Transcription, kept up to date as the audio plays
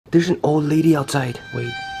There's an old lady outside.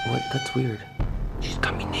 Wait, what? That's weird. She's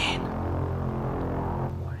coming in.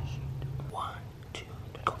 What is she doing? 1, 2,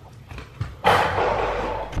 3, go.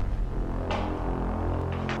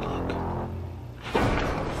 Look.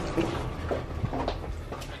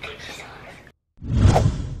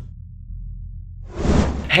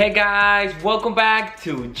 Hey guys, welcome back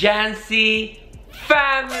to Jancy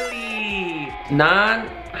Family. Nan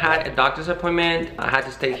had a doctor's appointment. I had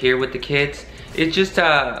to stay here with the kids. It's just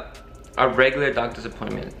a regular doctor's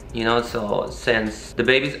appointment, you know, so since the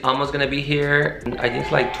baby's almost gonna be here, I think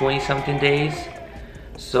it's like 20 something days.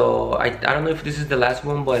 So I don't know if this is the last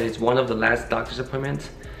one, but it's one of the last doctor's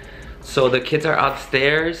appointments. So the kids are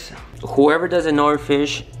upstairs. Whoever doesn't know our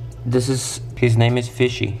fish, his name is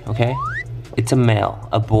Fishy, okay? It's a male,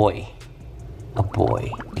 a boy. A boy.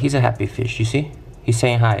 He's a happy fish, you see? He's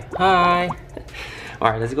saying hi. Hi. All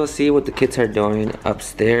right, let's go see what the kids are doing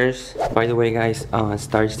upstairs. By the way, guys,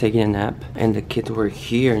 Star's taking a nap, and the kids were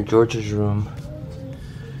here in George's room.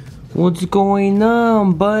 What's going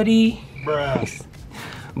on, buddy? Bruh.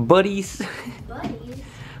 Buddies. Buddies?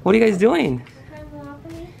 What are you guys doing?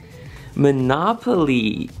 Monopoly?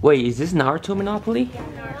 Monopoly. Wait, is this Naruto Monopoly? Yeah,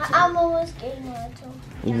 I'm almost getting Naruto.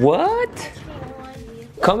 What?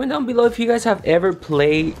 Comment down below if you guys have ever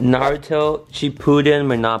played Naruto Shippuden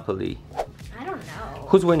Monopoly. I don't know.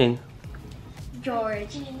 Who's winning?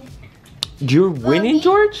 George. You're winning,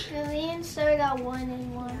 George? Me and Sir got 1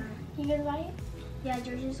 and 1. You guys buy it? Yeah,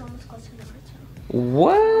 George is almost close to Naruto.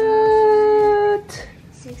 What?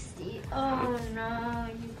 60. Oh no,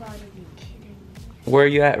 you gotta be kidding me. Where are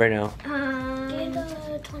you at right now? Get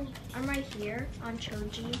 20. I'm right here on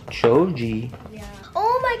Choji. Choji. Yeah.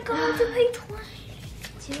 Oh my god, to pay 20.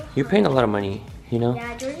 You're paying a lot of money, you know?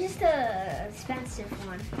 Yeah, George is the expensive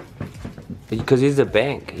one. Because he's the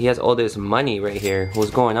bank. He has all this money right here.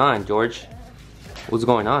 What's going on, George? What's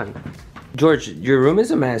going on? George, your room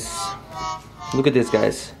is a mess. Look at this,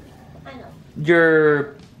 guys. I know.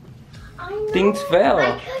 Your things fell.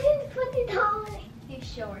 I couldn't put it on. You're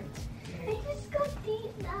short. I just got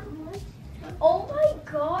that much. Oh my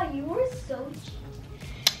god, you were so cheap.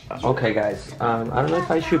 Okay, guys. I don't know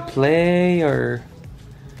if I should play or...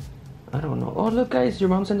 I don't know. Oh, look, guys. Your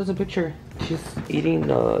mom sent us a picture. She's eating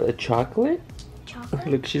the chocolate. Chocolate?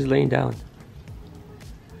 Look, she's laying down.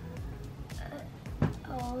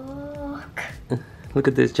 Oh. Look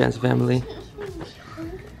at this, Jancy Family.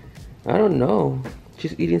 I don't know.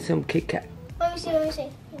 She's eating some Kit Kat. Let me see, let me see.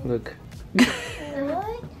 Look.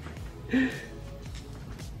 What?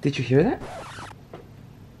 Did you hear that?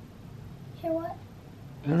 Hear what?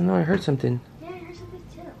 I don't know. I heard something. Yeah, I heard something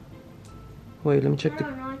too. Wait, let me check I the...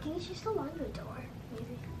 don't know, I think she's still on the door.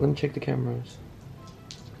 Maybe. Let me check the cameras.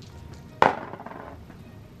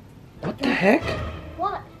 What the heck?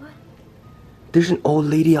 What? What? There's an old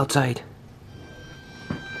lady outside.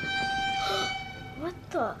 What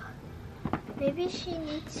the? Maybe she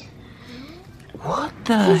needs... What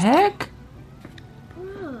the heck?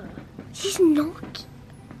 Bruh. She's knocking.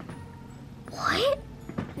 What?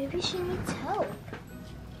 Maybe she needs help.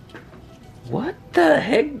 What the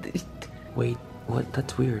heck? Wait, what?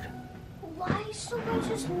 That's weird. Why is someone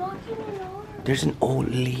just knocking it over? There's an old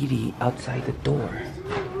lady outside the door.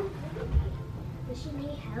 Does she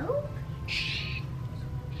need help? Shh.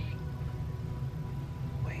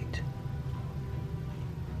 Wait.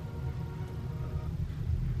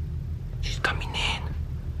 She's coming in.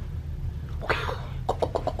 Okay, go.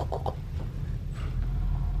 Go.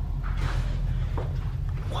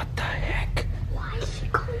 What the heck? Why is she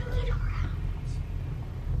calling it around?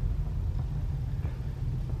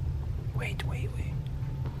 Wait.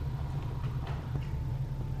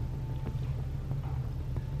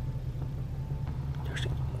 There's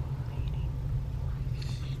an old lady.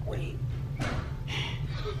 Wait.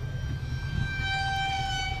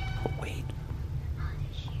 Wait. How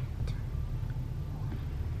did she enter?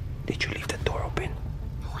 Did you leave the door open?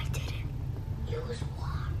 No, I didn't. It was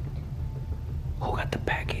locked. Who got the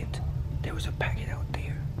packet? There was a packet out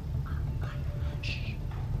there. Shh.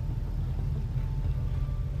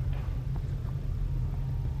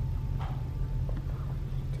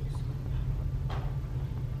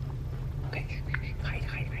 Okay, hide.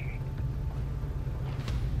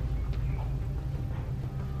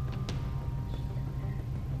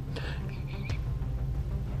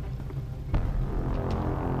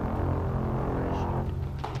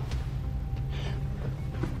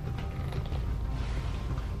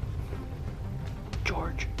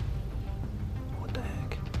 George. What the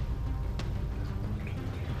heck?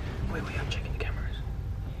 Wait, I'm checking the cameras.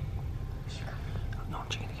 No, I'm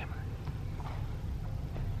checking the camera.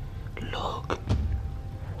 Look.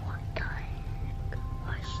 What the heck?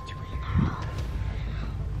 Why is she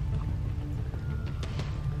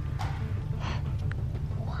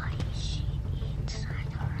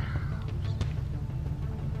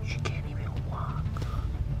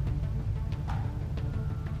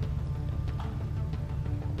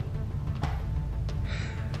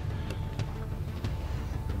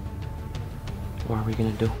are we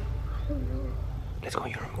gonna do? I don't know. Let's go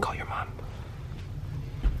in your room and call your mom.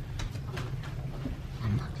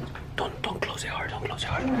 Don't close it hard. Don't close it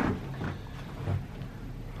hard.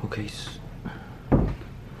 Okay.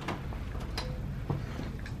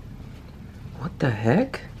 What the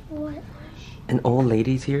heck? What? An old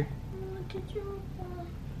lady's here? What did you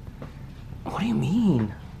want? What do you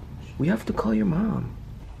mean? We have to call your mom.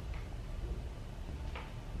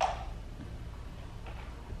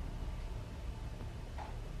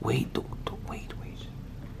 Wait, don't wait.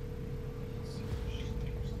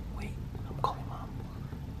 Wait, I'm calling mom.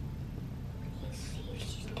 Please see if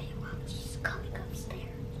she's there while she's coming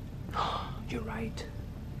upstairs. You're right.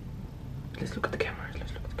 Let's look at the cameras.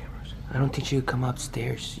 I don't think she could come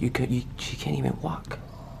upstairs. She can't even walk.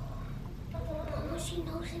 Oh, she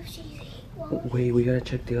knows if she's here. Wait, we gotta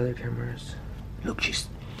check the other cameras. Look, she's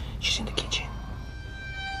in the kitchen.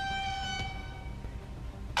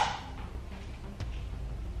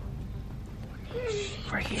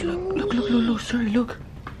 Right here, look, sorry, look.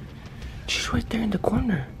 She's right there in the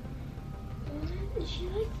corner. Is she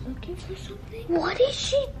like looking for something? What is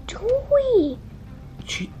she doing?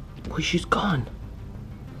 Wait, she's gone.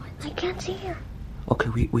 I can't see her. Okay,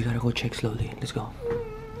 we gotta go check slowly. Let's go.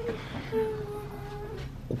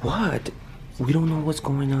 What? We don't know what's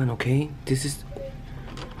going on, okay? This is...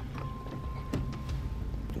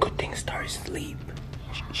 Good thing Dharr is asleep.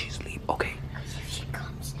 She's asleep, okay. If she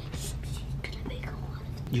comes, she's gonna make a lot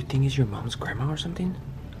of... You think it's your mom's grandma or something?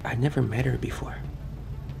 I never met her before.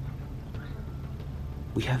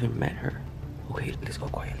 We haven't met her. Okay, let's go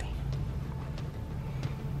quietly.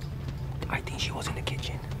 I think she was in the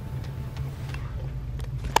kitchen.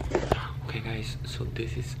 Okay guys, so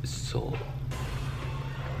this is so...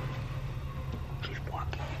 She's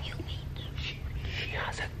walking. You mean she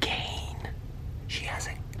has a cane. She has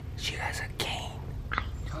a cane. I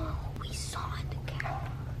know, we saw it again.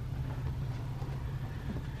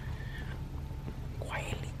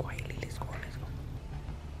 Quietly, let's go.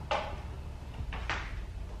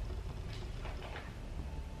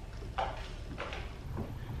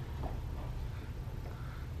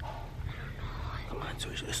 Come on, so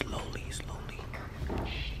slowly.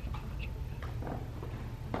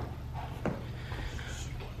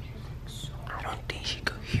 I don't think she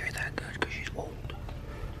could hear that good because she's old.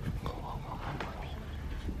 Go.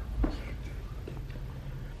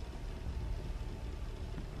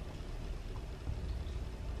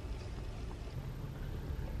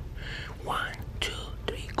 1, 2,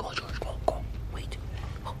 3, go, George, go. Wait.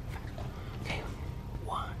 Oh. Okay.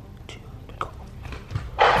 1, 2, 3, go.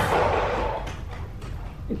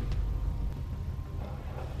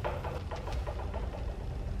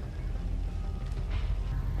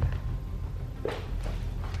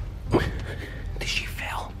 Did she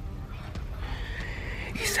fell?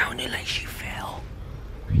 It sounded like she fell.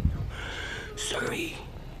 Sorry.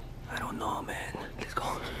 I don't know, man. Let's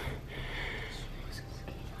go.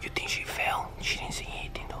 You think she fell? She didn't say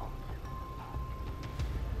anything though.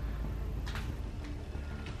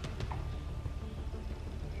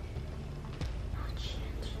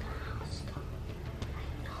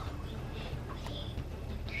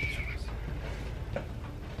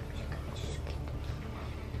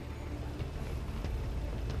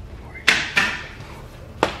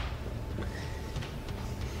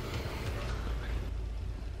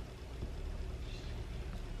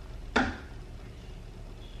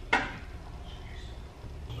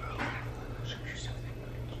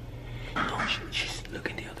 She's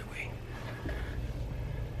looking the other way.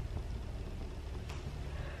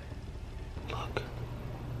 Look.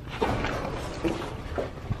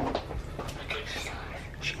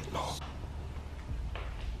 No.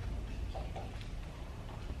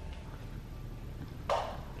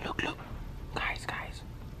 Look. Guys.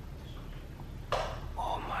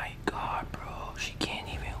 Oh my God, bro. She can't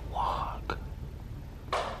even walk.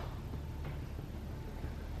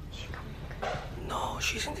 No,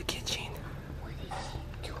 she's in the kitchen.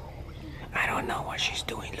 I don't know what she's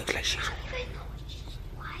doing. Looks like she's...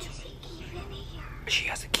 Why is he even here? She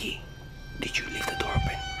has a key. Did you leave the door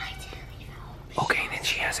open? I didn't leave it open. Okay, then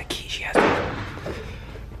she has a key.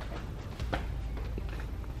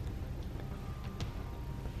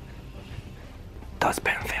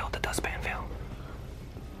 The dustpan fell.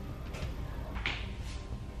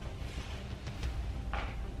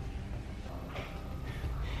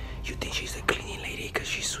 You think she's a cleaning lady because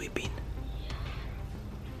she's sweeping?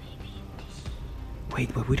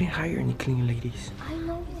 Wait, but we didn't hire any cleaning ladies. I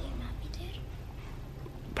know they maybe did.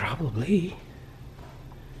 Probably.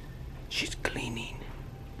 She's cleaning.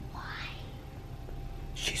 Why?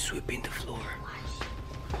 She's sweeping the floor.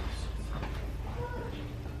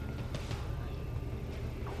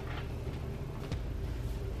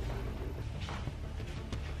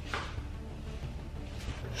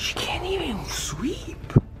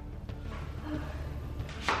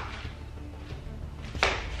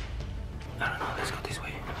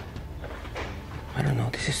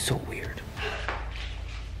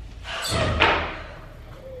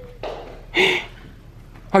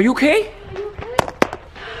 Are you okay? Are you okay?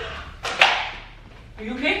 Are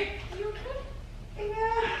you okay? Are you okay?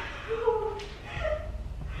 Yeah.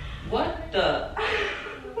 What the?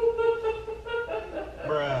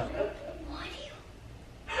 Bruh.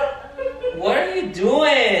 What are you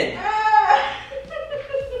doing?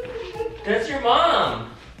 That's your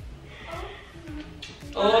mom.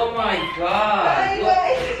 Oh my god.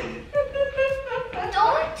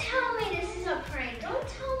 Don't tell me this is a prank. Don't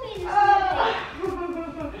tell me this is a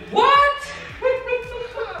prank. What?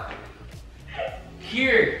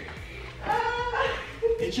 Here.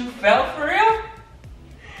 Did you fell for real?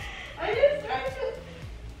 I just tried to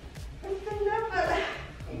stand up,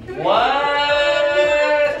 but What?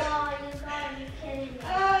 Oh, you gotta be kidding me.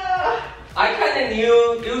 I kinda knew.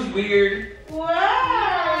 It was weird.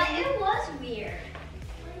 Why? It was weird.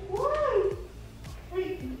 Why?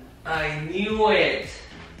 I knew it.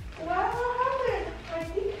 What happened? I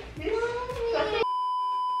think this.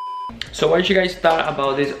 So what you guys thought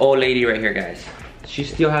about this old lady right here, guys? She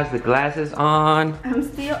still has the glasses on. I'm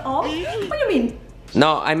still off. What do you mean?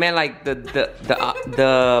 No, I meant like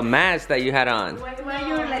the mask that you had on. Why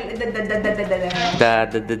you're like The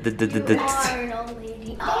You are an old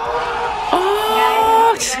lady.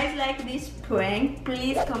 Oh! Guys, if you guys like this prank,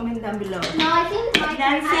 please comment down below. No, I think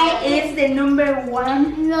Nancy is the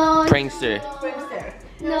 #1 No. Prankster. prankster.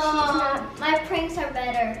 No, my pranks are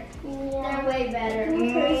better. They're way better.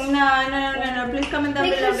 No. Please comment down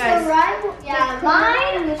below, Because the guys. rival, yeah,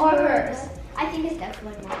 mine or hers. I think it's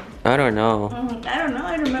definitely mine. I don't know. I don't know.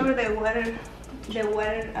 I remember the water. Yeah, that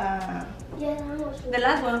was The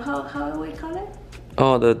last one. How we call it?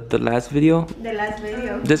 Oh, the last video? The last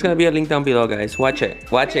video. There's gonna be a link down below, guys. Watch it.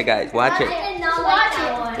 Watch it, guys. Watch I it. did not like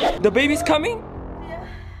that one. The baby's coming?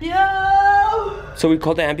 Yo. So we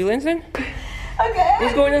call the ambulance then? Okay.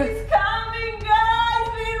 What's going on? It's coming, guys.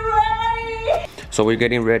 Be ready. So we're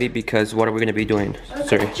getting ready because what are we gonna be doing?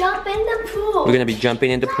 Sorry. Jump in the pool. We're gonna be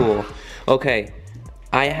jumping in the pool. Okay.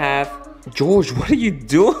 I have George, what are you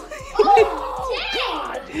doing?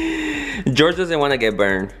 Oh, dang. George doesn't wanna get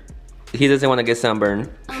burned. He doesn't wanna get sunburned.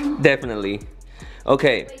 Definitely.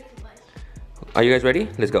 Okay. Are you guys ready?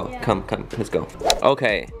 Let's go. Yeah. Come, let's go.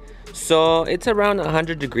 Okay. So it's around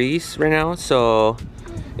 100 degrees right now, so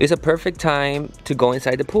it's a perfect time to go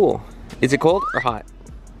inside the pool. Is it cold or hot?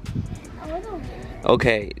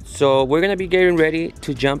 Okay, so we're gonna be getting ready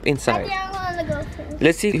to jump inside. I want to go first.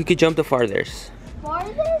 Let's see who can jump the farthest.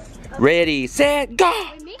 Farthest? Ready, set, go!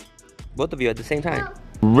 Wait, me? Both of you at the same time.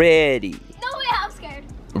 No. Ready, No way, I'm scared.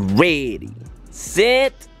 ready,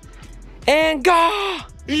 set, and go!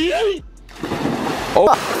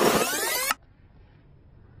 Oh.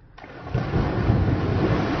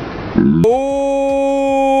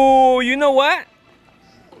 Oh, you know what?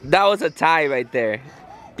 That was a tie right there.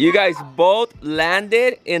 You guys both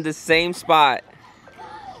landed in the same spot.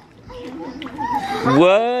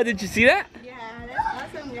 What? Did you see that? Yeah,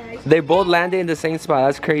 that's awesome, guys. They both landed in the same spot.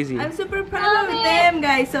 That's crazy. I'm super proud of them,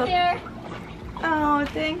 guys. So, Here. oh,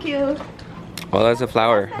 thank you. Oh, that's a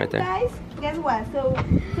flower right there. Guys, guess what? So,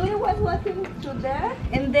 Zoe was walking to there,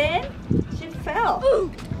 and then she fell.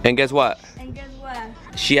 And guess what? And guess what?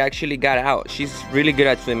 She actually got out. She's really good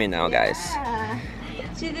at swimming now, guys. Yeah.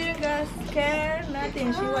 She didn't get scared,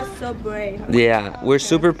 nothing. She was so brave. Yeah, we're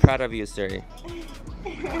super proud of you, sir.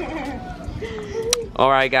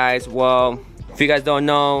 Alright, guys. Well, if you guys don't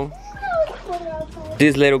know,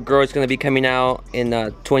 this little girl is gonna be coming out in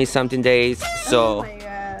 20-something days. Oh So my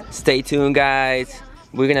God. stay tuned, guys.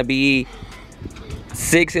 We're gonna be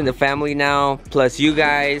 6 in the family now, plus you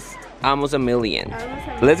guys, almost 1 million.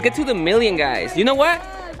 Let's get to the 1 million, guys. You know what?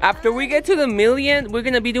 After we get to the 1 million, we're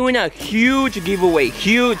gonna be doing a huge giveaway.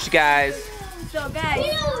 Huge, guys. So guys,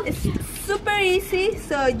 it's super easy.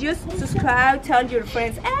 So just subscribe, tell your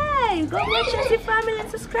friends, hey, go watch Jancy Family and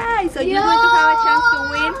subscribe. So you're going to have a chance to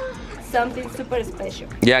win something super special.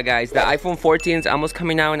 Yeah, guys, the iPhone 14 is almost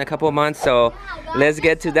coming out in a couple of months, so let's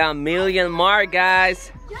get to that 1 million mark,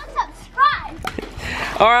 guys. Just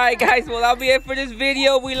subscribe. Alright, guys, well, that'll be it for this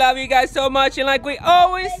video. We love you guys so much, and like we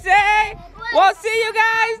always say, we'll see you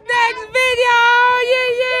guys next video.